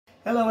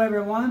Hello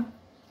everyone.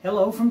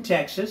 Hello from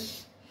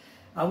Texas.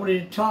 I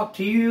wanted to talk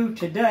to you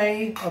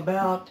today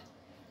about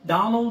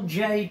Donald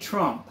J.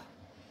 Trump,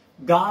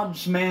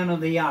 God's man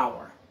of the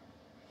hour.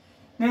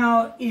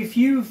 Now, if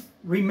you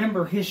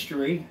remember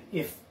history,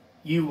 if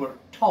you were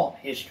taught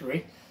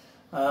history,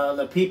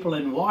 the people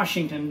in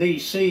Washington,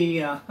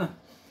 D.C.,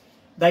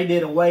 they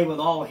did away with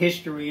all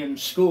history in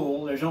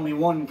school. There's only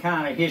one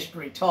kind of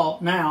history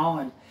taught now,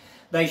 and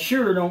they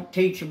sure don't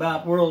teach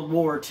about World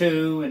War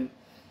II and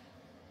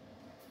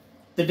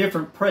the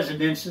different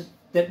presidents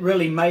that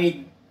really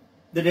made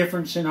the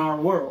difference in our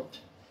world,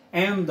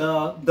 and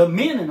the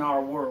men in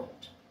our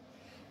world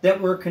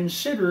that were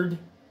considered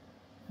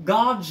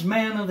God's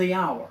man of the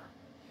hour.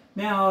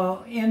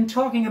 Now, in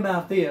talking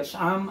about this,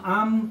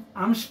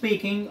 I'm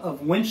speaking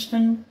of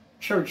Winston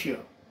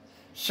Churchill.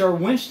 Sir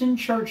Winston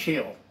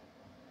Churchill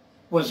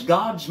was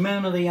God's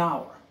man of the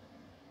hour.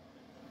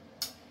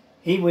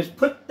 He was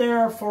put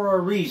there for a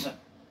reason.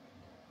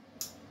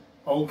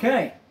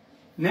 Okay,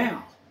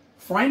 now,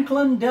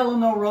 Franklin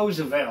Delano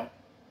Roosevelt,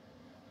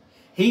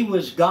 he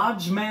was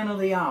God's man of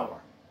the hour.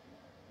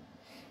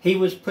 He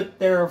was put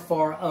there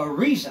for a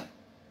reason.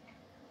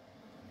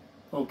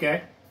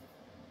 Okay?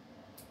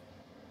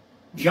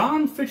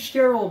 John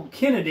Fitzgerald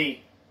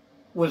Kennedy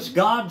was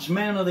God's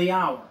man of the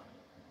hour.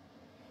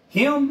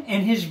 Him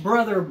and his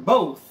brother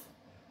both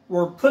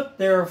were put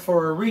there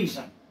for a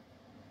reason.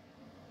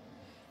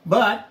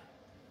 But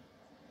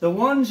the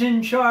ones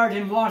in charge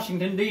in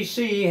Washington,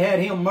 D.C. had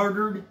him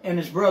murdered and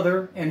his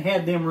brother and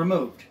had them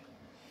removed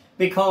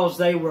because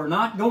they were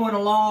not going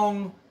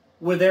along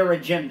with their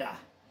agenda.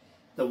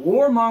 The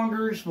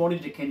warmongers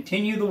wanted to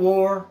continue the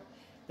war.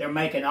 They're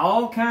making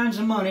all kinds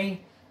of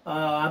money.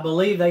 I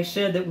believe they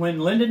said that when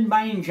Lyndon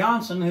Baines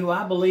Johnson, who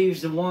I believe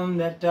is the one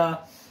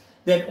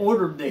that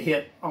ordered the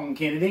hit on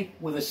Kennedy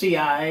with the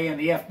CIA and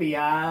the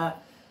FBI,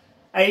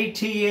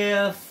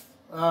 ATF,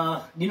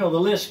 you know, the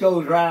list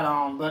goes right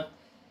on, but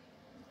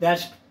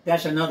that's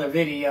another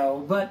video.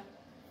 But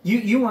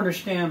you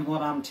understand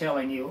what I'm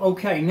telling you.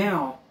 Okay,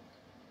 now,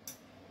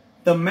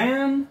 the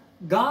man,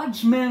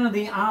 God's man of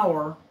the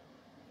hour,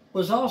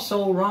 was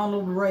also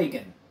Ronald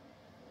Reagan.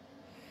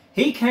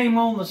 He came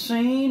on the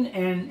scene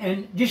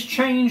and just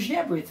changed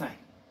everything.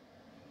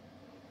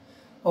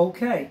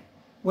 Okay,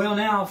 well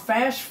now,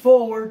 fast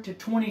forward to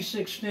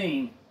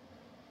 2016.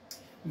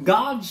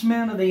 God's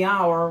man of the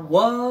hour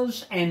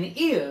was and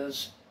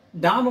is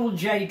Donald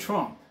J.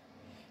 Trump.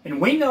 And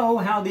we know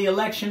how the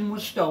election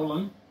was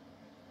stolen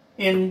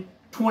in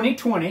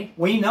 2020.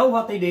 We know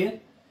what they did.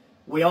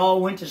 We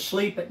all went to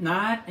sleep at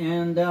night,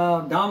 and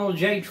Donald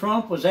J.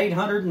 Trump was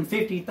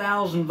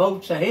 850,000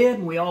 votes ahead,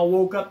 and we all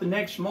woke up the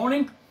next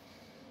morning,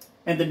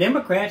 and the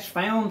Democrats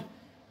found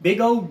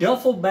big old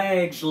duffel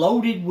bags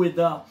loaded with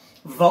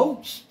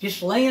votes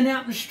just laying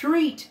out in the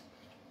street.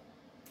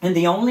 And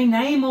the only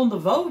name on the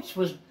votes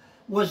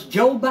was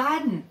Joe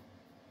Biden.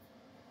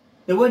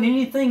 There wasn't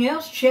anything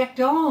else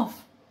checked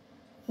off.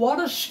 What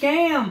a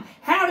scam.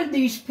 How did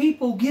these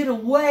people get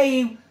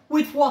away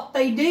with what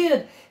they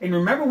did? And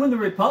remember when the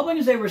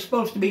Republicans, they were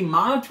supposed to be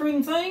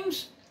monitoring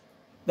things?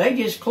 They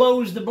just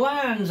closed the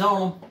blinds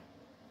on them.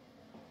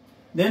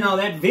 Then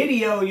that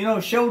video, you know,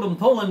 showed them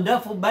pulling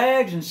duffel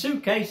bags and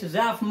suitcases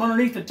out from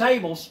underneath the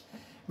tables,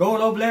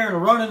 going over there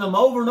and running them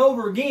over and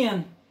over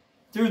again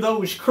through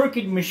those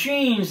crooked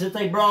machines that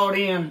they brought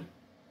in.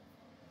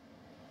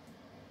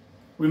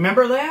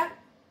 Remember that?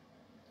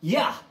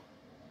 Yeah.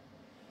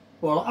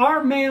 Well,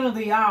 our man of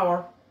the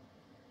hour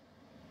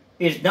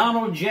is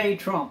Donald J.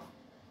 Trump.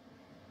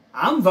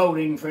 I'm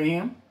voting for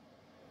him.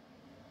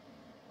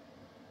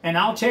 And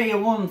I'll tell you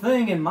one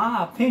thing, in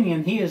my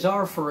opinion, he is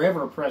our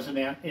forever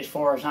president as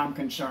far as I'm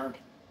concerned.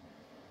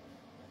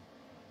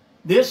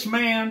 This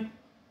man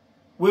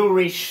will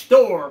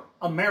restore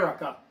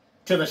America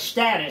to the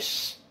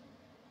status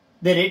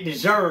that it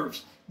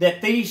deserves.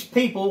 That these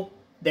people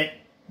that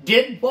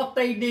did what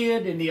they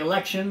did in the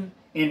election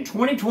in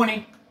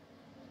 2020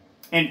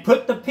 and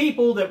put the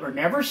people that were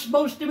never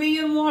supposed to be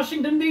in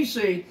Washington,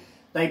 D.C.,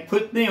 they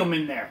put them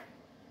in there.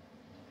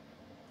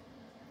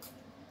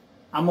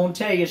 I'm going to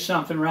tell you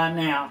something right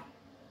now.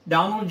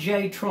 Donald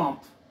J.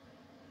 Trump,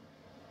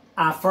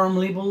 I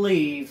firmly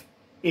believe,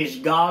 is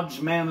God's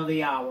man of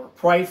the hour.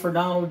 Pray for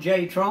Donald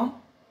J. Trump,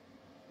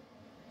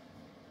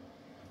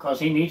 because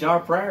he needs our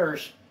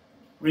prayers.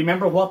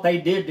 Remember what they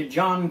did to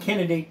John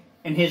Kennedy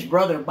and his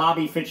brother,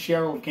 Bobby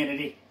Fitzgerald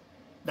Kennedy.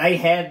 They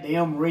had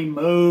them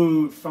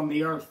removed from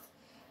the earth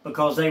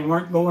because they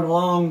weren't going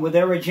along with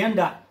their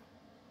agenda.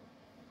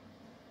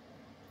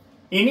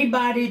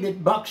 Anybody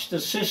that bucks the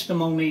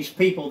system on these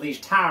people, these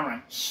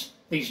tyrants,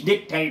 these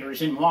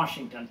dictators in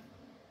Washington,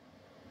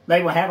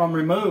 they will have them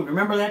removed.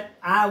 Remember that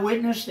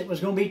eyewitness that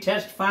was going to be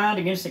testifying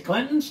against the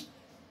Clintons?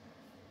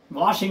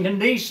 Washington,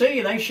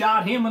 D.C., they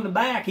shot him in the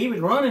back. He was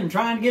running,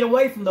 trying to get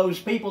away from those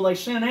people they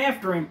sent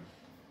after him.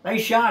 They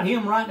shot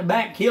him right in the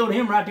back, killed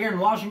him right there in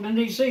Washington,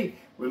 D.C.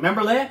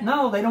 Remember that?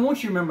 No, they don't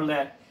want you to remember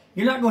that.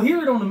 You're not going to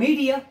hear it on the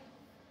media.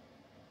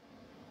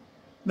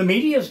 The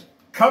media's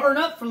covering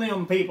up for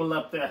them people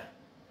up there.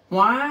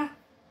 Why?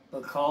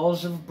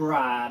 Because of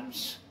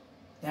bribes.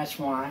 That's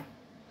why.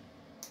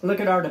 Look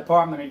at our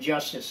Department of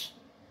Justice.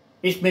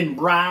 It's been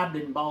bribed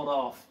and bought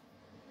off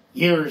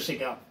years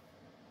ago.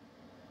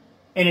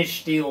 And it's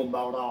still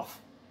bought off.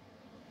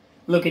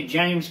 Look at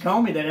James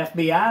Comey, that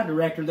FBI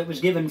director that was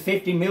given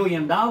 $50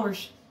 million.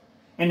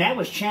 And that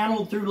was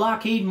channeled through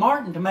Lockheed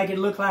Martin to make it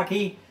look like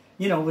he,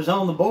 was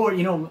on the board,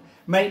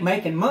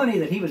 making money,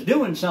 that he was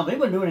doing something. He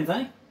wasn't doing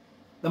anything.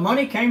 The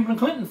money came from the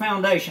Clinton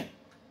Foundation.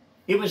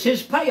 It was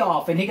his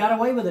payoff, and he got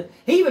away with it.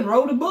 He even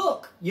wrote a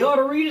book. You ought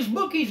to read his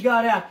book he's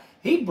got out.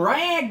 He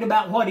bragged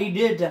about what he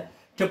did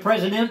to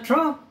President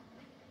Trump.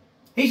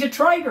 He's a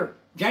traitor.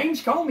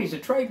 James Comey's a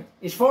traitor.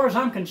 As far as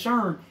I'm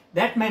concerned,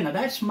 that man, now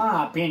that's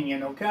my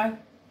opinion, okay?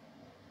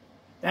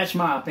 That's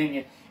my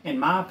opinion. And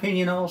my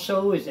opinion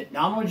also is that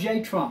Donald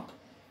J. Trump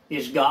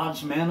is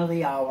God's man of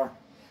the hour.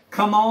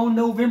 Come on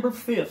November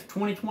 5th,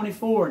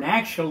 2024, and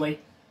actually,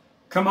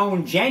 come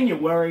on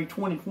January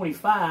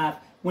 2025,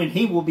 when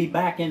he will be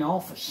back in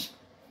office.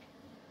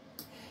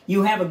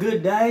 You have a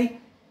good day.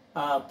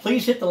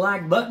 Please hit the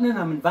like button, and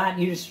I'm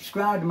inviting you to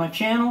subscribe to my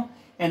channel,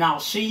 and I'll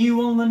see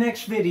you on the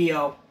next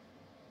video.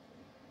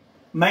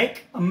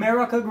 Make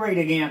America great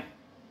again.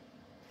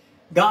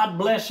 God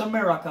bless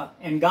America,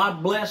 and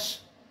God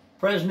bless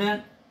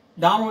President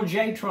Donald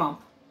J.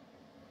 Trump.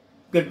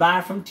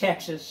 Goodbye from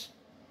Texas.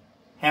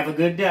 Have a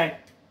good day.